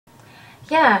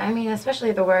Yeah, I mean,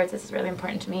 especially the words. This is really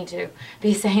important to me to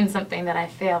be saying something that I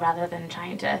feel rather than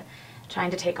trying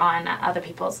to take on other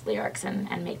people's lyrics and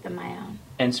make them my own.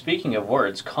 And speaking of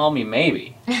words, call me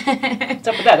maybe. What's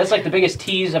up with that? That's like the biggest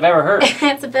tease I've ever heard.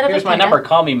 It's a bit of Here's a my number,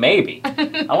 call me maybe.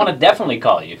 I want to definitely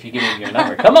call you if you give me your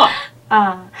number. Come on.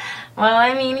 Well,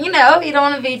 I mean, you know, you don't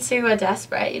want to be too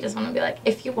desperate. You just want to be like,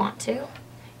 if you want to,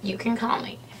 you can call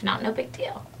me. If not, no big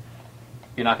deal.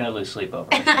 You're not going to lose sleep over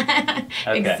it.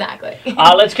 Okay. Exactly.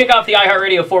 Let's kick off the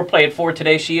iHeartRadio 4 at 4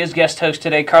 today. She is guest host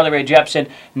today, Rae Jepsen.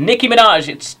 Nicki Minaj,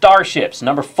 it's Starships,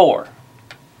 number 4.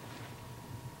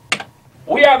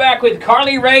 We are back with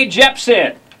Rae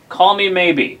Jepsen. Call me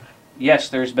maybe. Yes,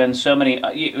 there's been so many.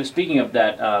 Speaking of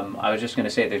that, I was just going to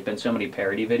say there's been so many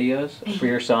parody videos for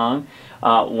your song.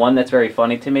 One that's very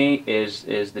funny to me is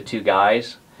the two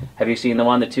guys. Have you seen the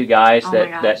one, the two guys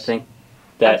that think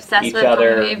that obsessed each with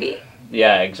other? Call Me Maybe.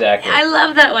 Yeah, exactly. I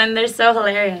love that one. They're so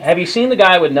hilarious. Have you seen the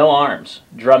guy with no arms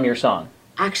drum your song?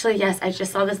 Actually, yes. I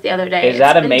just saw this the other day. Is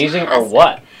that amazing or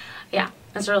what? Yeah,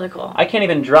 that's really cool. I can't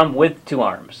even drum with 2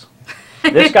 arms.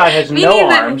 This guy has no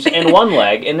arms and 1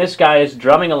 leg, and this guy is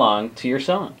drumming along to your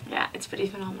song. Yeah, it's pretty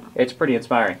phenomenal. It's pretty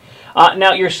inspiring.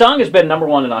 Now, your song has been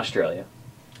 #1 in Australia.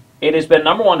 It has been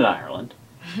 #1 in Ireland.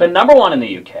 Been #1 in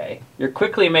the UK. You're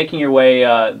quickly making your way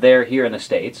there here in the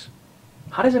States.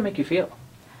 How does it make you feel?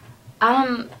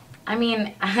 I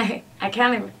mean, I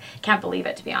can't believe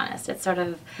it, to be honest. It's sort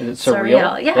of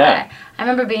surreal. Yeah. I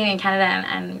remember being in Canada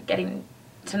and getting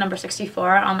to number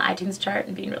 64 on the iTunes chart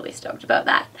and being really stoked about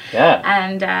that. Yeah.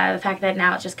 And the fact that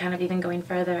now it's just kind of even going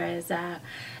further is,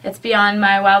 it's beyond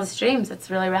my wildest dreams. It's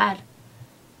really rad.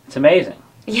 It's amazing.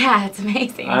 Yeah, it's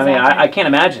amazing. I mean, I can't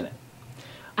imagine it.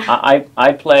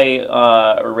 I play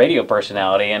a radio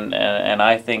personality, and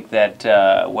I think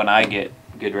that when I get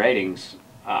good ratings,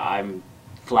 I'm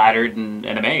flattered and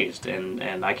amazed,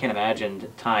 and I can't imagine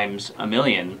times a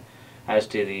million as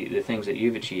to the things that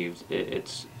you've achieved.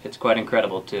 It's quite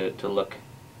incredible to look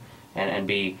and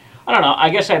be. I don't know. I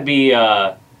guess I'd be.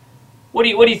 What do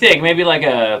you think? Maybe like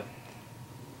a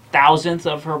 1,000th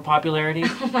of her popularity.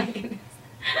 Oh my goodness.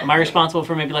 Am I responsible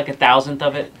for maybe like a 1,000th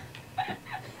of it?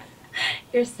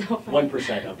 You're so funny.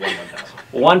 1% of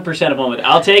 1,000. 1% of 1,000.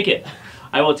 I'll take it.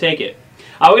 I will take it.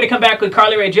 We're going to come back with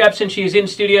Rae Jepsen. She's in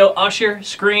studio. Usher,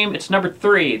 Scream. It's number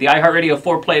 3. The iHeartRadio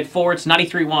 4 at 4. It's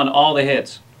 93.1. All the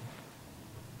hits.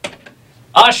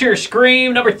 Usher,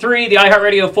 Scream, number 3. The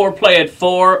iHeartRadio 4 at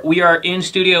 4. We are in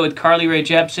studio with Rae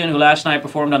Jepsen, who last night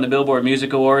performed on the Billboard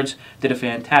Music Awards. Did a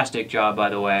fantastic job, by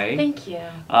the way. Thank you.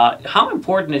 How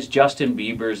important is Justin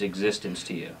Bieber's existence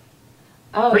to you?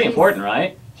 Oh, pretty important,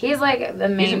 right? He's like the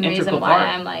main reason why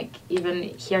I'm like even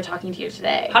here talking to you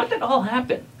today. How did that all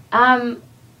happen?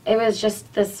 It was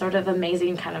just this sort of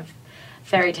amazing kind of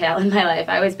fairy tale in my life.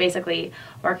 I was basically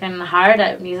working hard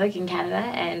at music in Canada,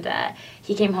 and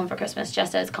he came home for Christmas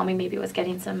just as Call Me Maybe was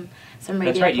getting some radio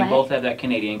That's right, play. you both have that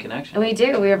Canadian connection. We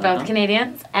do. We were both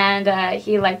Canadians, and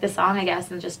he liked the song, I guess,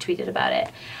 and just tweeted about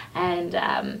it.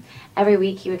 And every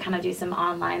week he would kind of do some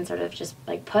online sort of just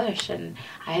like push, and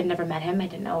I had never met him. I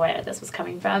didn't know where this was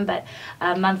coming from, but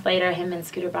a month later him and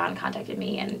Scooter Braun contacted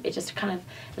me, and it just kind of,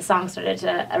 the song started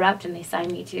to erupt, and they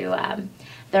signed me to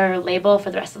their label for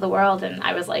the rest of the world, and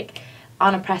I was like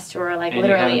on a press tour like and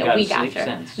literally a week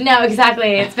after. No,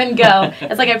 exactly. It's been go.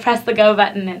 It's like I pressed the go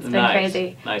button. It's been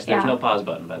crazy. Nice. There's no pause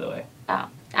button, by the way. Oh,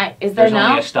 is there There's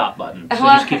only a stop button, so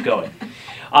just keep going.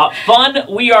 Fun,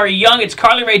 we are young. It's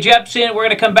Rae Jepsen. We're going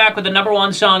to come back with the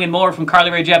 #1 song and more from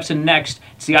Rae Jepsen next.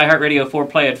 It's the iHeartRadio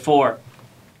 4 at 4.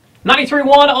 93.1,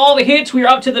 all the hits. We are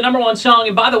up to the #1 song.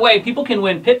 And by the way, people can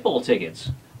win Pitbull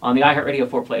tickets on the iHeartRadio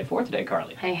 4 at 4 today,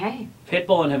 Carly. Hey, hey.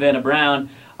 Pitbull and Havana Brown.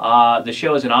 The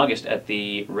show is in August at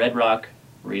the Red Rock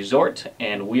Resort,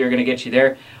 and we are going to get you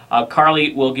there.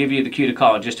 Carly will give you the cue to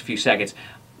call in just a few seconds.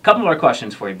 A couple more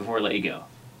questions for you before we let you go.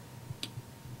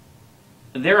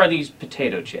 There are these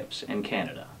potato chips in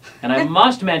Canada, and I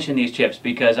must mention these chips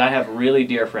because I have really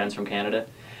dear friends from Canada,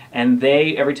 and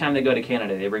every time they go to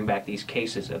Canada, they bring back these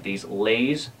cases of these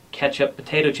Lay's ketchup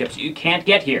potato chips you can't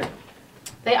get here.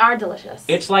 They are delicious.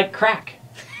 It's like crack.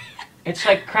 It's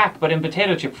like crack, but in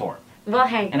potato chip form. Well,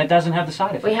 hey. And it doesn't have the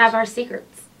side effects. We have our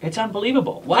secrets. It's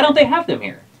unbelievable. Why don't they have them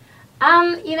here?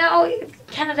 You know,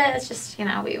 Canada is just, you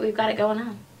know, we've got it going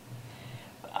on.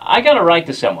 I got to write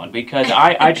to someone because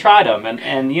I tried them,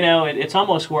 and you know, it's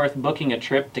almost worth booking a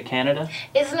trip to Canada.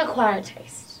 It's an acquired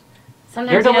taste.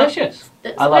 Sometimes they're delicious.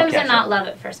 I love ketchup. Not love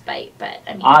at first bite, but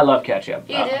I mean. I love ketchup.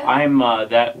 You do? I'm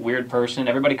that weird person.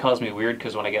 Everybody calls me weird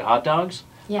because when I get hot dogs,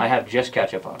 I have just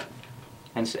ketchup on it.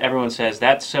 And everyone says,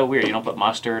 that's so weird. You don't put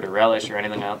mustard or relish or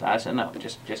anything else. I said, no,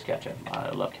 just ketchup. I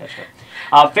love ketchup.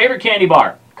 Favorite candy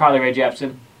bar, Carly Rae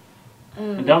Jepsen?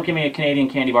 And don't give me a Canadian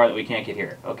candy bar that we can't get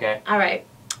here, okay? All right.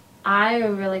 I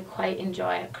really quite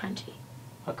enjoy a crunchy.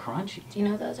 A crunchy? Do you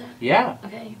know what those are? Yeah.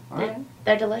 Okay. All right.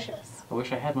 They're delicious. I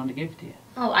wish I had one to give to you.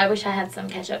 Oh, I wish I had some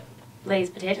ketchup Lay's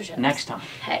potato chips. Next time.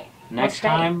 Hey. Next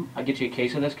time, I'll get you a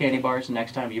case of those candy bars.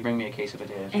 Next time, you bring me a case of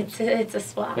potato chips. It's a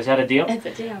swap. Is that a deal? It's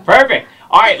a deal. Perfect.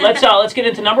 All right, let's get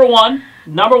into number one.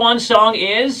 Number one song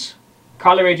is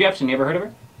Carly Rae Jepsen. You ever heard of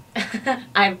her?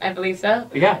 I believe so.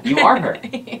 Yeah, you are her.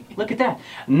 Look at that.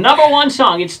 Number one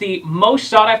song. It's the most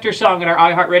sought after song in our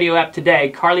iHeartRadio app today.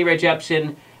 Carly Rae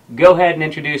Jepsen. Go ahead and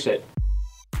introduce it.